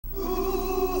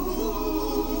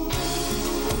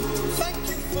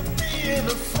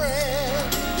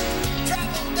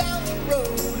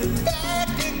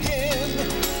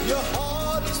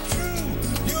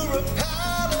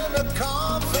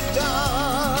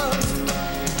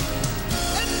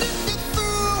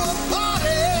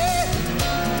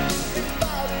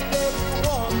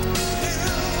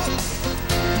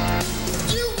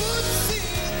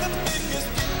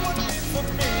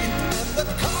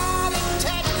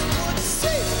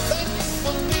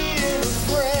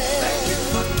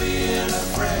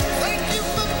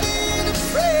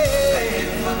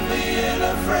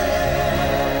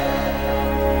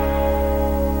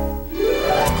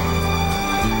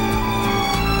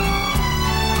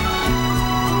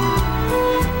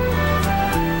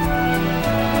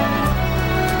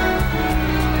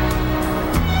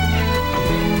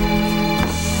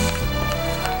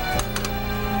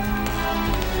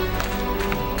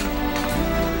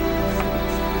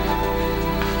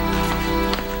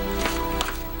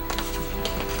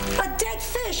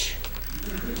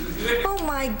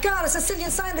my God, a Sicilian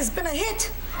sign has been a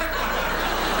hit.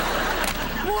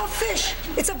 More fish.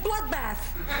 It's a bloodbath.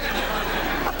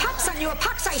 A pox on you, a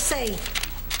pox, I say.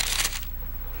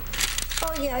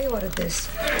 Oh, yeah, I ordered this.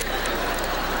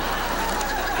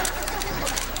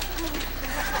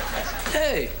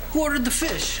 Hey, who ordered the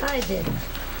fish? I did.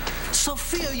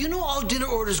 Sophia, you know all dinner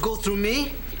orders go through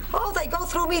me. Oh, they go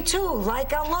through me, too,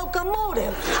 like a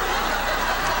locomotive.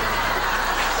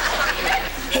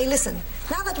 Hey, listen,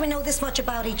 now that we know this much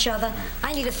about each other,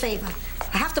 I need a favor.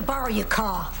 I have to borrow your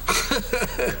car.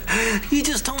 You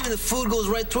just told me the food goes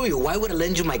right through you. Why would I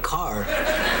lend you my car?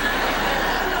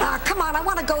 Come on, I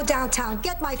want to go downtown,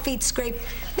 get my feet scraped,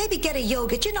 maybe get a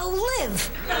yogurt, you know, live.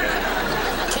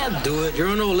 Can't do it. You're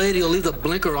an old lady who'll leave the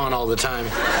blinker on all the time.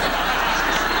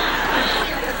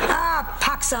 Ah,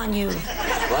 pox on you.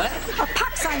 What? A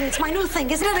pox on you, it's my new thing.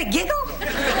 Isn't it a giggle?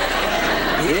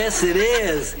 Yes, it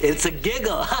is. It's a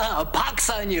giggle. A pox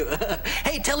on you.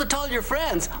 Hey, tell it to all your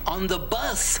friends on the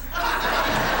bus.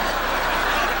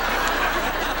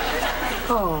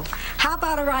 Oh, how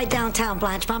about a ride downtown,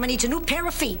 Blanche? Mama needs a new pair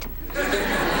of feet.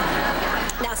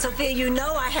 Now, Sophia, you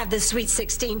know I have this Sweet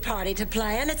 16 party to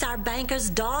plan. It's our banker's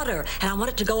daughter, and I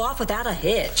want it to go off without a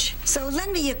hitch. So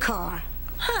lend me your car.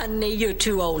 Honey, you're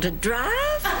too old to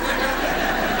drive.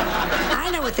 I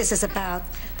know what this is about.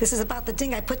 This is about the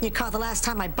ding I put in your car the last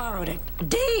time I borrowed it.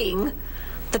 Ding?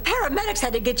 The paramedics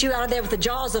had to get you out of there with the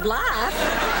jaws of life.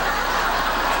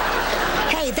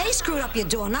 Hey, they screwed up your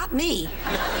door, not me.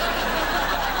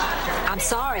 I'm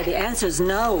sorry, the answer's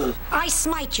no. I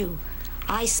smite you.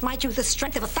 I smite you with the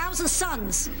strength of 1,000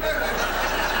 suns.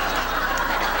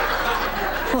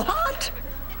 What?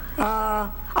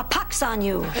 A pox on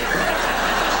you.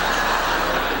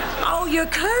 Oh, you're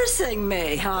cursing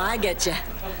me. Oh, I get you.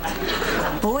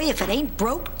 Boy, if it ain't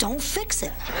broke, don't fix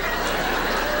it.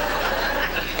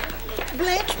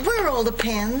 Blanche, where are all the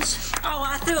pens? Oh,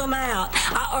 I threw them out.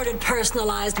 I ordered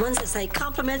personalized ones that say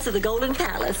compliments of the Golden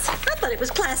Palace. I thought it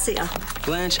was classier.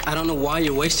 Blanche, I don't know why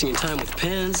you're wasting your time with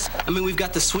pens. I mean, we've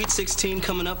got the Sweet 16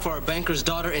 coming up for our banker's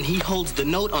daughter, and he holds the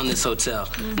note on this hotel.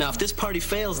 Now, if this party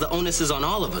fails, the onus is on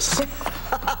all of us.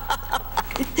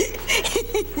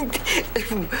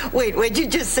 Wait, what'd you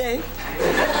just say?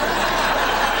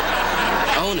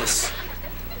 Onus.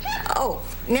 Oh,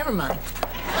 never mind.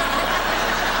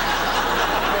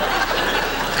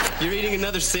 You're eating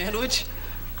another sandwich?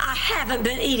 I haven't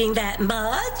been eating that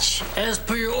much. As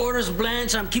per your orders,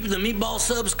 Blanche, I'm keeping the meatball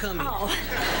subs coming. Oh,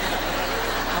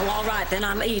 all right, then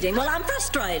I'm eating. Well, I'm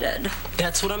frustrated.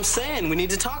 That's what I'm saying. We need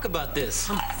to talk about this.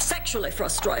 I'm sexually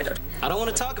frustrated. I don't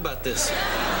want to talk about this.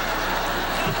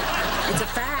 It's a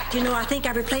fact. You know, I think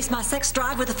I replaced my sex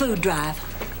drive with a food drive.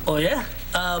 Oh, yeah?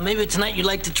 Maybe tonight you'd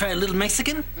like to try a little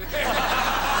Mexican?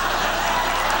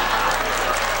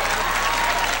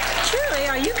 Chewie,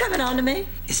 are you coming on to me?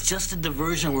 It's just a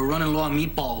diversion. We're running low on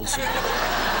meatballs.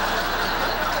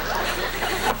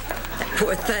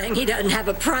 Poor thing, he doesn't have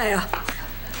a prayer.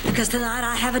 Because tonight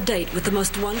I have a date with the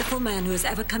most wonderful man who has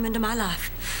ever come into my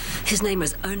life. His name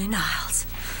is Ernie Niles.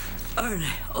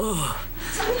 Ernie, oh.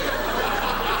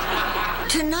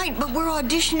 Tonight, but we're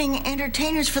auditioning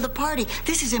entertainers for the party.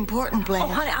 This is important, Blanche.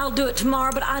 Oh, honey, I'll do it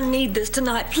tomorrow, but I need this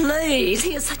tonight, please.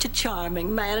 He is such a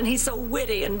charming man, and he's so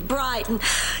witty and bright, and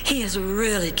he is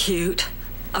really cute.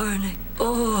 Ernie,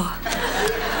 oh.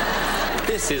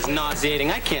 This is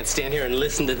nauseating. I can't stand here and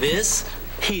listen to this.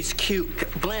 He's cute.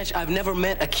 Blanche, I've never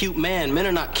met a cute man. Men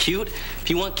are not cute. If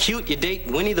you want cute, you date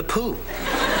Winnie the Pooh.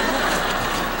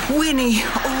 Winnie,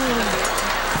 oh.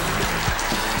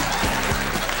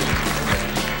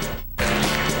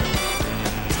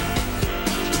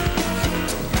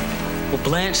 Well,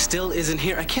 Blanche still isn't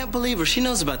here. I can't believe her. She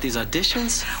knows about these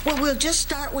auditions. Well, we'll just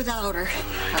start without her.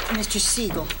 Mr.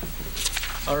 Siegel.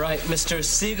 All right, Mr.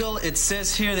 Siegel, it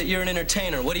says here that you're an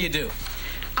entertainer. What do you do?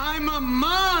 I'm a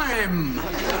mime.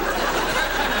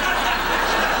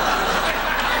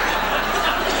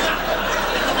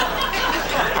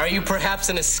 Are you perhaps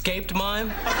an escaped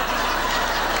mime?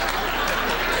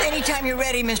 Anytime you're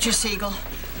ready, Mr. Siegel.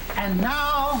 And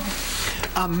now,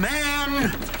 a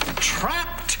man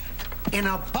trapped in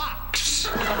a box.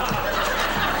 A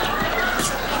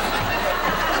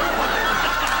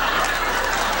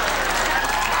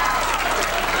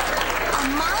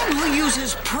mime who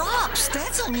uses props.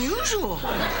 That's unusual.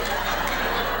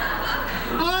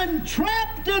 I'm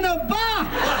trapped in a box.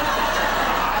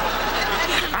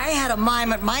 I had a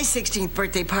mime at my 16th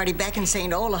birthday party back in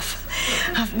St. Olaf.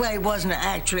 Well, it wasn't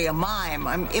actually a mime.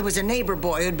 It was a neighbor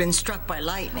boy who'd been struck by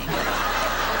lightning.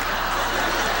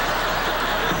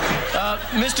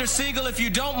 Mr. Siegel, if you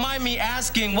don't mind me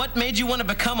asking, what made you want to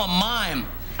become a mime?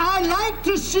 I like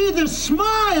to see the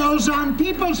smiles on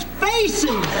people's faces.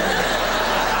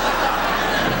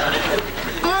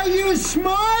 Are you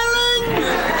smiling?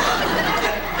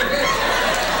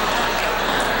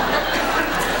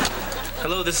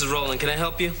 Hello, this is Roland. Can I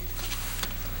help you?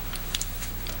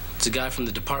 It's a guy from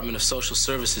the Department of Social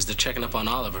Services. They're checking up on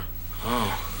Oliver.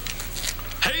 Oh.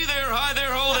 Hey there, hi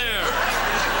there, ho there.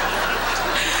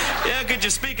 Yeah, could you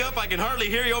speak up? I can hardly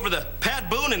hear you over the Pat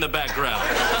Boone in the background.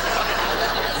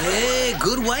 Hey,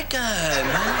 good white guy,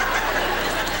 man.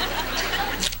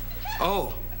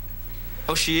 Oh.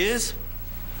 Oh, she is?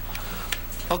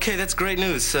 Okay, that's great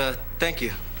news. Thank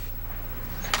you.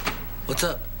 What's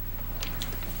up?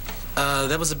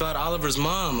 That was about Oliver's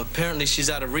mom. Apparently she's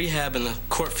out of rehab and the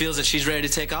court feels that she's ready to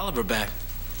take Oliver back.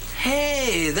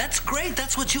 Hey, that's great.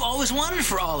 That's what you always wanted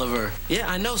for Oliver. Yeah,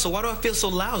 I know. So why do I feel so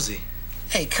lousy?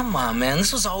 Hey, come on, man.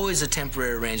 This was always a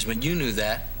temporary arrangement. You knew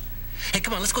that. Hey,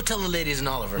 come on. Let's go tell the ladies and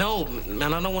Oliver. No,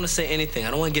 man, I don't want to say anything. I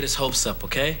don't want to get his hopes up,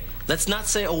 okay? Let's not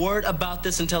say a word about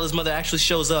this until his mother actually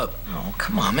shows up. Oh,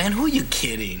 come on, man. Who are you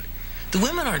kidding? The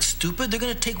women aren't stupid. They're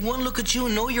going to take one look at you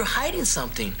and know you're hiding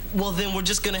something. Well, then we're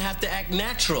just going to have to act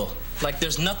natural. Like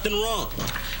there's nothing wrong.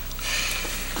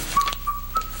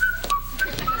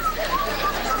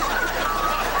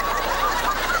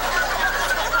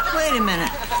 Wait a minute.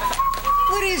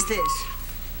 What is this?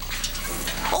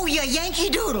 Oh, yeah, Yankee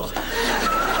Doodle.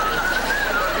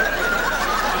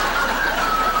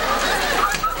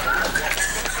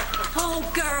 Oh,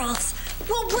 girls.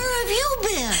 Well, where have you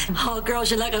been? Oh, girls,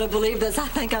 you're not going to believe this. I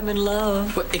think I'm in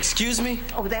love. What, excuse me?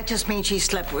 Oh, that just means she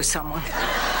slept with someone.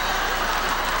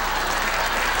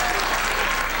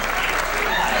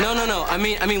 No. I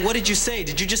mean, what did you say?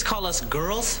 Did you just call us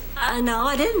girls? No,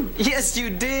 I didn't. Yes, you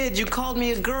did. You called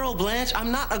me a girl, Blanche.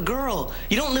 I'm not a girl.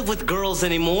 You don't live with girls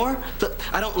anymore. Look,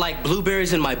 I don't like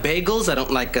blueberries in my bagels. I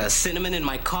don't like cinnamon in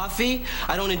my coffee.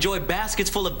 I don't enjoy baskets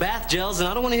full of bath gels, and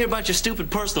I don't want to hear about your stupid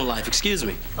personal life. Excuse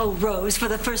me. Oh, Rose, for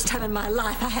the first time in my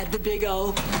life, I had the big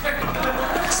O.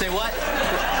 Say what?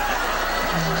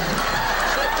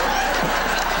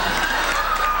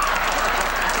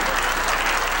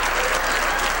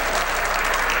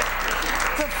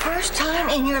 First time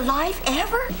in your life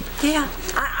ever? Yeah,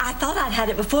 I thought I'd had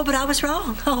it before, but I was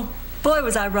wrong. Oh, boy,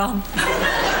 was I wrong.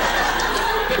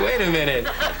 Wait a minute.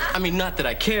 I mean, not that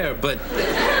I care, but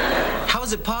how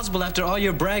is it possible after all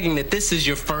your bragging that this is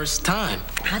your first time?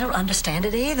 I don't understand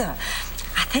it either.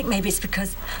 I think maybe it's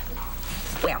because,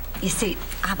 well, you see,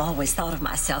 I've always thought of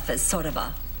myself as sort of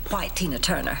a white Tina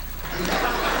Turner.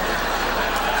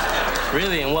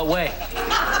 Really? In what way?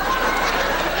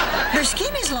 Her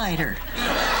skin is lighter.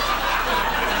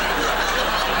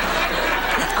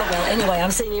 Oh, well, anyway,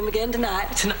 I'm seeing him again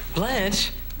tonight.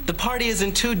 Blanche, the party is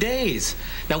in 2 days.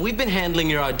 Now, we've been handling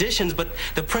your auditions, but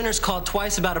the printer's called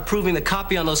twice about approving the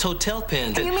copy on those hotel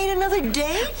pins. You mean another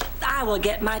date? I will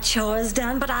get my chores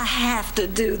done, but I have to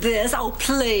do this. Oh,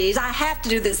 please, I have to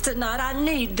do this tonight. I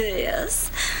need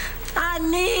this. I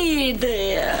need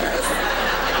this.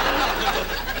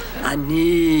 I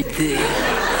need this.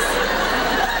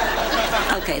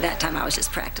 Okay, that time I was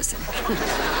just practicing.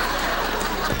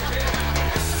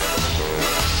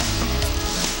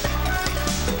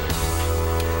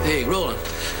 Hey, Roland.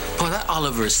 Boy, that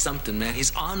Oliver is something, man.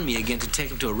 He's on me again to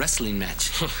take him to a wrestling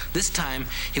match. This time,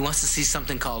 he wants to see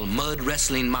something called Mud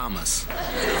Wrestling Mamas.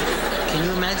 Can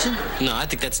you imagine? No, I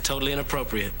think that's totally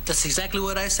inappropriate. That's exactly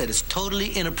what I said. It's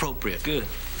totally inappropriate. Good.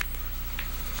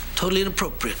 Totally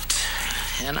inappropriate.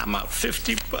 And I'm out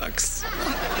 $50.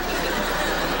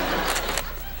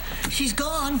 She's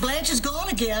gone. Blanche is gone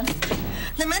again.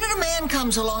 The minute a man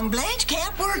comes along, Blanche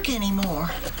can't work anymore.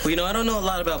 Well, you know, I don't know a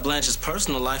lot about Blanche's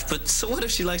personal life, but so what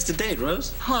if she likes to date,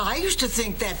 Rose? Well, I used to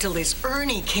think that till this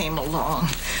Ernie came along.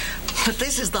 But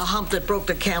this is the hump that broke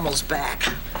the camel's back.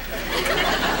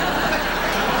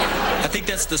 I think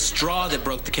that's the straw that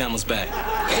broke the camel's back.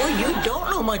 Well, you don't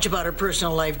know much about her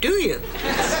personal life, do you?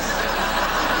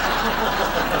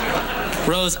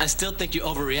 Rose, I still think you're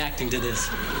overreacting to this.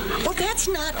 Well, that's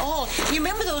not all. You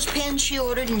remember those pens she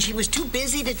ordered and she was too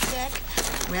busy to check?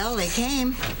 Well, they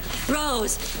came.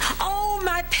 Rose, oh,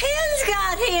 my pens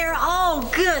got here. Oh,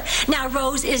 good. Now,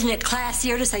 Rose, isn't it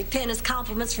classier to say pen as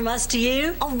compliments from us to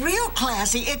you? Oh, real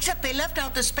classy, except they left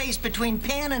out the space between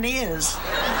pen and is.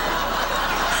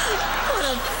 What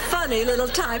a fun funny little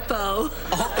typo.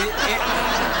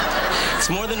 It's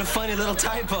more than a funny little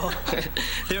typo.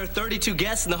 There are 32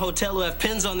 guests in the hotel who have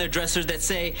pins on their dressers that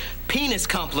say penis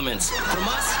compliments. From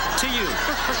us to you.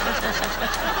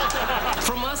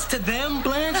 From us to them,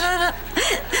 Blanche?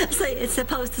 See, it's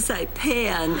supposed to say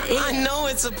pin. I know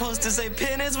it's supposed to say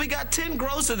pin is. We got 10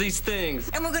 gross of these things.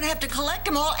 And we're going to have to collect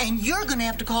them all, and you're going to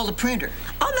have to call the printer.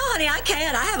 Oh, no, honey, I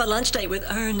can't. I have a lunch date with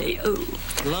Ernie. Ooh.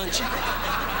 Lunch?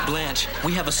 Blanche,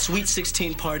 we have a sweet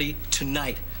 16 party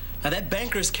tonight. Now, that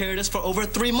banker's carried us for over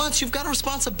 3 months. You've got a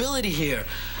responsibility here.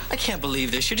 I can't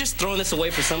believe this. You're just throwing this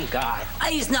away for some guy.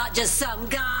 He's not just some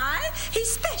guy. He's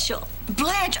special.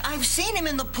 Blanche, I've seen him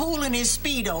in the pool in his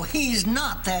Speedo. He's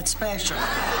not that special.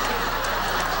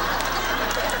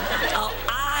 Oh,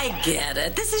 I get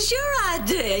it. This is your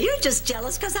idea. You're just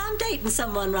jealous because I'm dating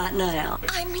someone right now.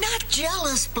 I'm not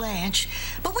jealous, Blanche.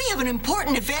 But we have an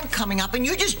important event coming up, and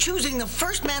you're just choosing the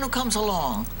first man who comes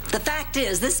along. The fact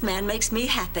is, this man makes me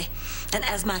happy. And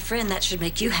as my friend, that should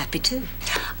make you happy, too.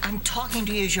 I'm talking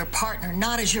to you as your partner,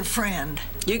 not as your friend.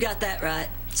 You got that right.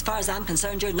 As far as I'm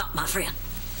concerned, you're not my friend.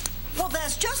 Well,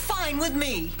 that's just fine with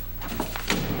me.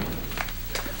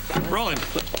 Roland,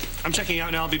 I'm checking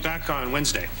out now. I'll be back on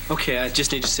Wednesday. Okay, I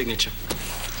just need your signature.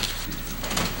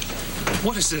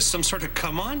 What is this, some sort of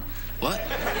come-on? What?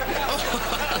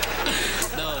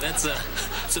 No, it's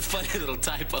a funny little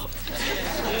typo.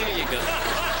 There you go.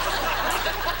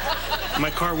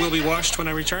 My car will be washed when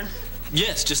I return?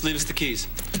 Yes, just leave us the keys.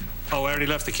 Oh, I already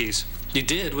left the keys. You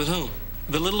did? With whom?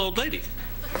 The little old lady.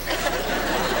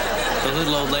 The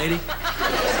little old lady?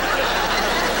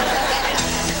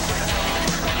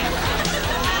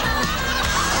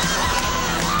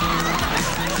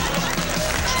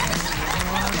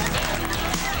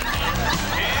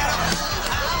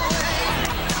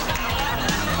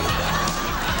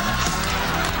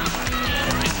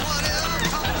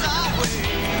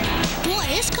 Boy,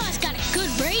 this car's got a good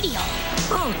radio.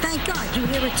 Oh, thank God. You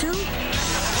hear it, too?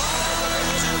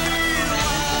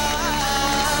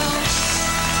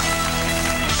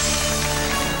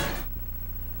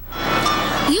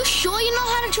 You sure you know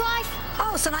how to drive?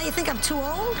 Oh, so now you think I'm too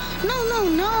old?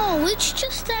 No. It's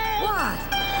just that...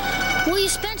 What? Well, you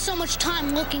spent so much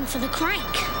time looking for the crank.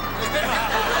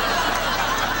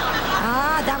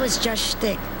 Ah, that was just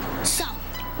shtick. So,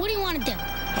 what do you want to do?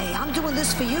 Hey, I'm doing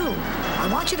this for you. I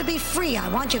want you to be free. I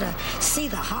want you to see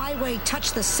the highway,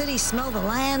 touch the city, smell the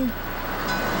land.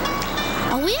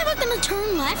 Are we ever going to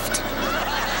turn left?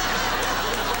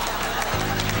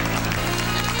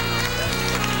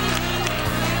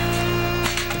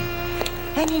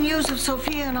 Any news of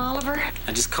Sophia and Oliver?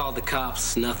 I just called the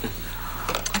cops. Nothing.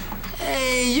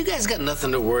 Hey, you guys got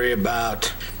nothing to worry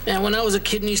about. Man, when I was a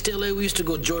kid in East LA, we used to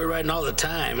go joyriding all the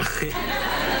time.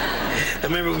 I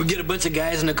remember we'd get a bunch of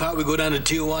guys in the car, we'd go down to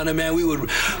Tijuana, man, we would...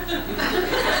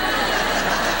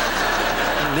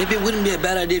 Maybe it wouldn't be a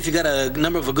bad idea if you got a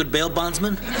number of a good bail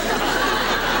bondsman.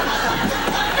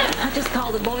 I just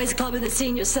called the boys' club in the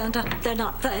senior center. They're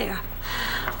not there.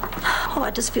 Oh,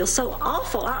 I just feel so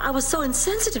awful. I was so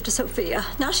insensitive to Sophia.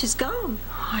 Now she's gone.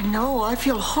 I know. I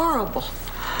feel horrible.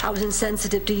 I was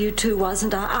insensitive to you, too,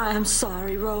 wasn't I? I am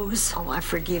sorry, Rose. Oh, I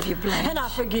forgive you, Blanche. And I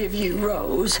forgive you,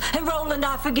 Rose. And Roland,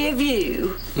 I forgive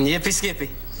you. Yippee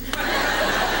skippy.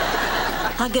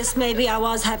 I guess maybe I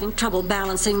was having trouble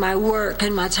balancing my work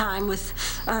and my time with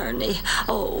Ernie.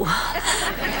 Oh.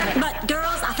 But,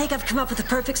 girls, I think I've come up with the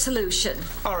perfect solution.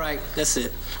 All right, that's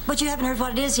it. But you haven't heard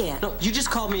what it is yet. No, you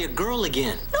just called me a girl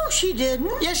again. No, she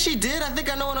didn't. Yes, she did. I think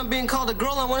I know when I'm being called a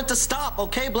girl. I want it to stop,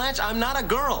 okay, Blanche? I'm not a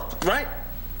girl, right?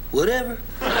 Whatever.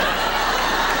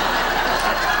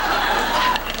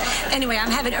 Anyway, I'm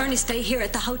having Ernie stay here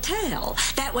at the hotel.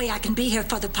 That way I can be here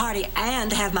for the party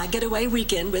and have my getaway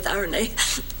weekend with Ernie.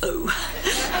 Oh.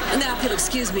 Now, if you'll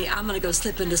excuse me, I'm going to go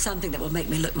slip into something that will make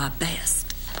me look my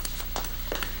best.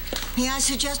 May I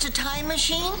suggest a time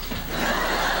machine?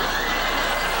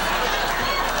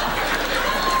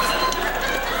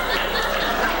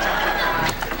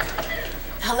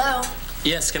 Hello.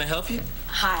 Yes, can I help you?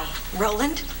 Hi.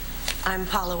 Roland? I'm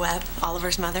Paula Webb,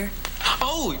 Oliver's mother.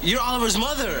 Oh, you're Oliver's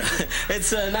mother.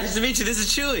 It's nice to meet you. This is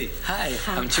Chewy. Hi,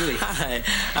 I'm Chewy. Hi.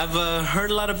 I've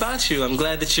heard a lot about you. I'm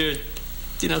glad that you're,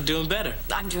 doing better.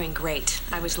 I'm doing great.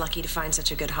 I was lucky to find such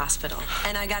a good hospital.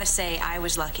 And I gotta say, I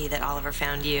was lucky that Oliver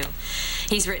found you.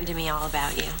 He's written to me all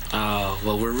about you. Oh,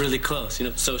 well, we're really close.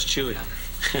 So is Chewy.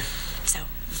 So,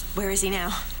 where is he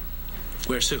now?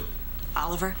 Where's who?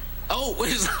 Oliver? Oh,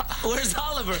 where's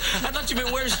Oliver? I thought you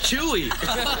meant where's Chewy?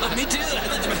 Me too. I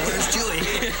thought you meant where's Chewy?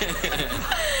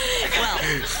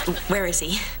 Well, where is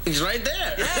he? He's right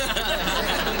there. Yeah.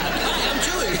 I'm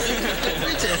Chewy.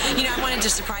 You know, I wanted to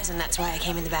surprise him. That's why I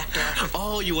came in the back door.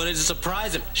 Oh, you wanted to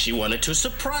surprise him. She wanted to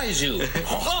surprise you. Boy,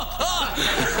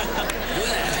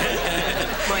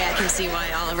 I can see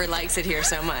why Oliver likes it here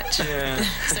so much. Yeah.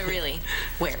 So really,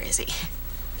 where is he?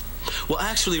 Well,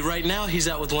 actually, right now, he's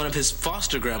out with one of his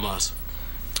foster grandmas.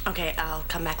 Okay, I'll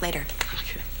come back later.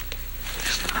 Okay.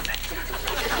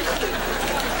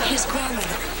 His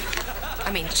grandmother.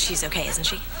 I mean, she's okay, isn't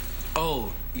she?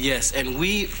 Oh, yes, and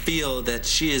we feel that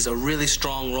she is a really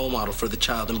strong role model for the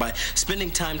child, and by spending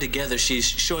time together, she's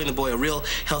showing the boy a real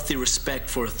healthy respect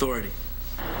for authority.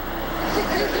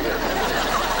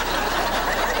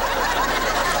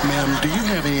 Ma'am, do you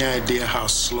have any idea how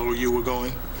slow you were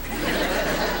going?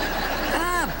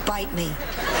 Bite me.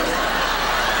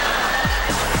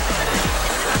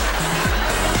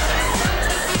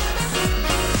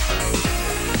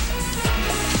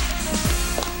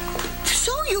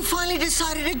 Finally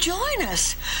decided to join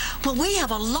us. Well, we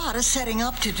have a lot of setting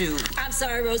up to do. I'm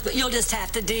sorry, Rose, but you'll just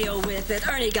have to deal with it.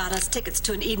 Ernie got us tickets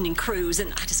to an evening cruise,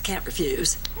 and I just can't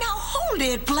refuse. Now, hold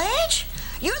it, Blanche.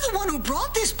 You're the one who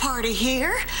brought this party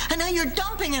here, and now you're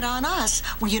dumping it on us.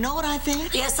 Well, you know what I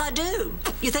think? Yes, I do.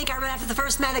 You think I run after the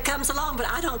first man that comes along, but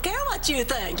I don't care what you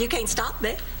think. You can't stop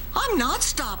me. I'm not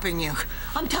stopping you.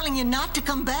 I'm telling you not to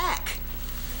come back.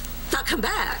 Not come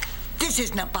back? This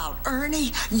isn't about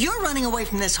Ernie. You're running away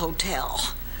from this hotel.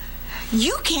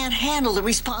 You can't handle the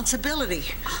responsibility.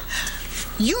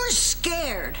 You're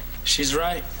scared. She's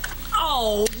right.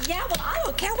 Oh, yeah, well, I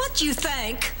don't care what you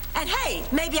think. And hey,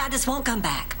 maybe I just won't come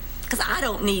back. Because I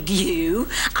don't need you.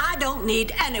 I don't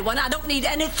need anyone. I don't need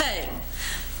anything.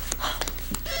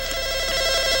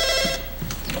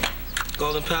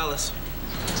 Golden Palace.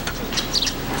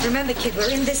 Remember, kid,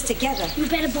 we're in this together. You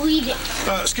better believe it.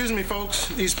 Excuse me, folks.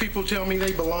 These people tell me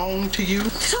they belong to you.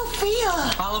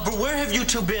 Sophia! Oliver, where have you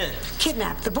two been?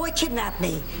 Kidnapped. The boy kidnapped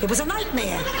me. It was a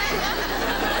nightmare.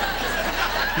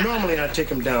 Normally, I'd take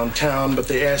them downtown, but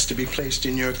they asked to be placed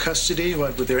in your custody,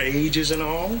 what, with their ages and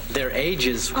all? Their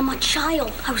ages? I'm a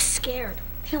child. I was scared.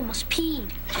 He almost peed.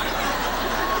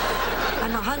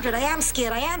 I'm 100. I am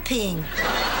scared. I am peeing.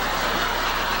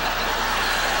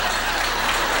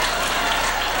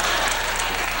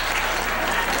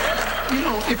 You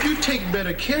know, if you take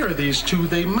better care of these two,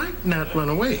 they might not run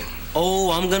away. Oh,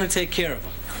 I'm gonna take care of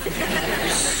them.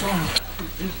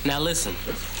 Now listen,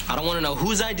 I don't want to know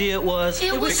whose idea it was.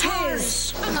 It was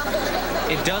hers.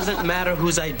 It doesn't matter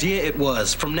whose idea it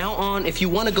was. From now on, if you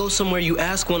want to go somewhere, you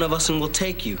ask one of us and we'll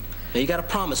take you. Now you gotta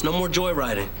promise, no more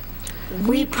joyriding.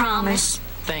 We promise.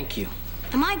 Thank you.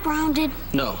 Am I grounded?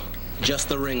 No, just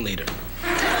the ringleader.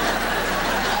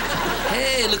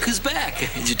 Hey, look who's back.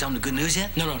 Did you tell him the good news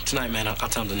yet? No, tonight, man. I'll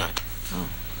tell him tonight. Oh,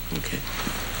 okay.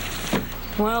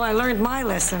 Well, I learned my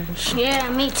lesson. Yeah,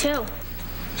 me too.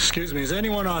 Excuse me, is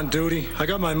anyone on duty? I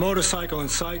got my motorcycle and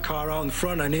sidecar out in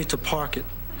front. I need to park it.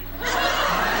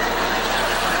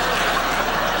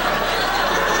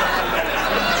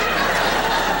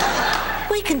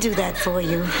 We can do that for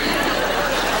you.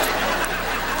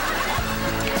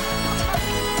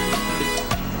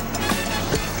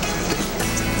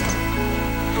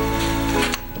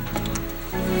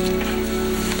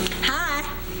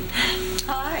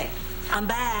 I'm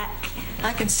back.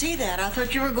 I can see that. I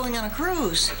thought you were going on a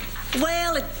cruise.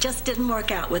 Well, it just didn't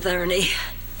work out with Ernie.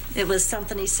 It was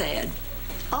something he said.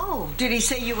 Oh, did he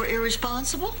say you were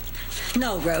irresponsible?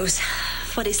 No, Rose.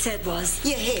 What he said was...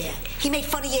 Your hair. He made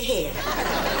fun of your hair.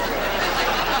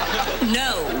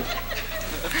 No.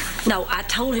 No, I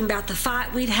told him about the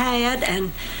fight we'd had,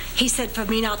 and he said for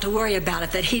me not to worry about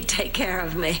it, that he'd take care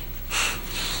of me.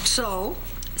 So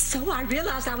I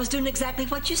realized I was doing exactly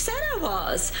what you said I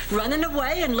was. Running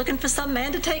away and looking for some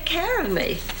man to take care of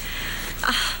me.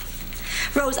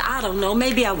 Rose, I don't know.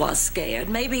 Maybe I was scared.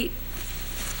 Maybe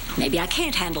I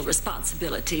can't handle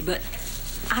responsibility, but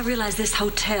I realize this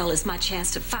hotel is my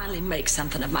chance to finally make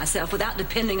something of myself without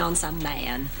depending on some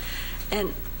man.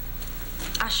 And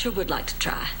I sure would like to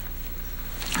try.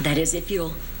 That is, if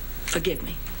you'll forgive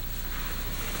me.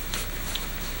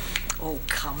 Oh,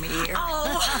 come here.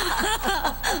 Oh.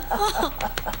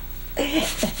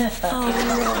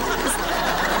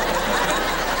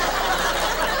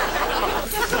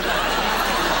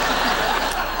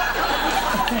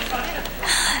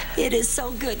 It is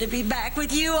so good to be back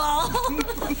with you all.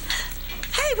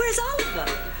 Hey, where's Oliver?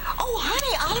 Oh,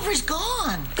 honey, Oliver's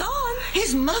gone. Gone?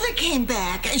 His mother came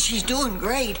back, and she's doing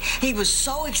great. He was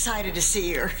so excited to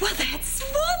see her. Well, that's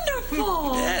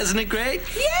wonderful. Yeah, isn't it great?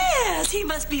 Yes, he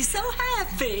must be so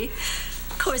happy.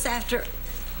 Of course, after...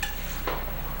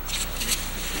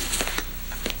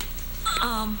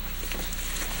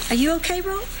 Are you okay,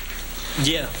 Ro?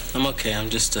 Yeah, I'm okay. I'm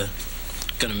just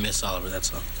gonna miss Oliver,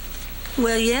 that's all.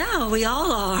 Well, yeah, we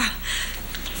all are.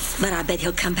 But I bet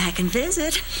he'll come back and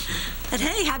visit. But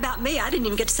hey, how about me? I didn't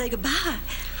even get to say goodbye.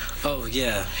 Oh,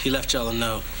 yeah, he left y'all a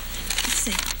note. Let's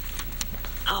see.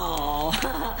 Oh,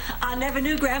 I never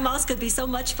knew grandmas could be so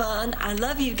much fun. I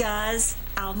love you guys.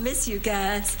 I'll miss you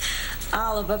guys.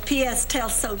 Oliver, P.S. tell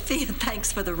Sophia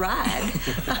thanks for the ride.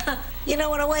 You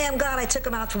know, in a way, I'm glad I took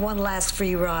him out for one last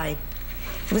free ride.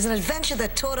 It was an adventure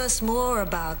that taught us more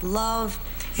about love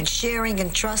and sharing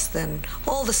and trust than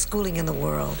all the schooling in the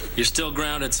world. You're still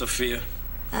grounded, Sophia.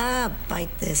 Ah,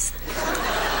 bite this.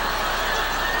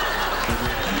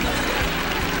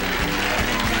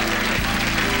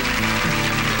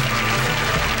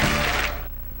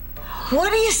 What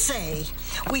do you say?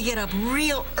 We get up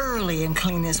real early and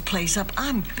clean this place up.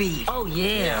 I'm beat. Oh,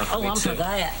 yeah. Oh, I'm for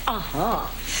that. Uh-huh.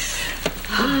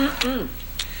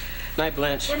 Night,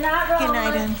 Blanche. Good night, Rose. Good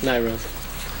night, Em. Night, Rose.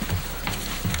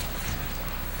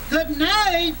 Good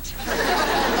night.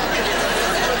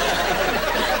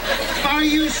 Are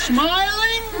you smiling?